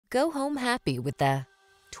Go home happy with the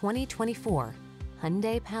 2024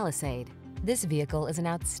 Hyundai Palisade. This vehicle is an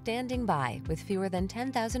outstanding buy with fewer than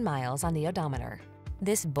 10,000 miles on the odometer.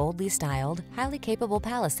 This boldly styled, highly capable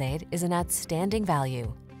Palisade is an outstanding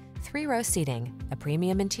value. 3-row seating, a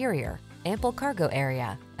premium interior, ample cargo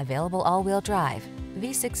area, available all-wheel drive,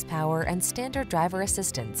 V6 power, and standard driver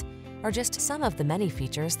assistance are just some of the many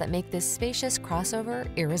features that make this spacious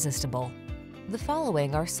crossover irresistible. The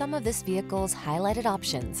following are some of this vehicle's highlighted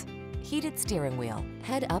options: heated steering wheel,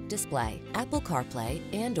 head-up display, Apple CarPlay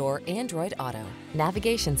and/or Android Auto,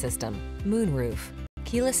 navigation system, moonroof,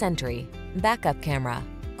 keyless entry, backup camera,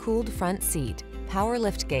 cooled front seat, power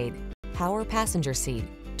liftgate, power passenger seat.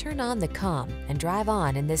 Turn on the calm and drive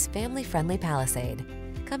on in this family-friendly Palisade.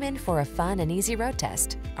 Come in for a fun and easy road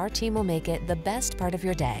test. Our team will make it the best part of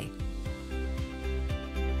your day.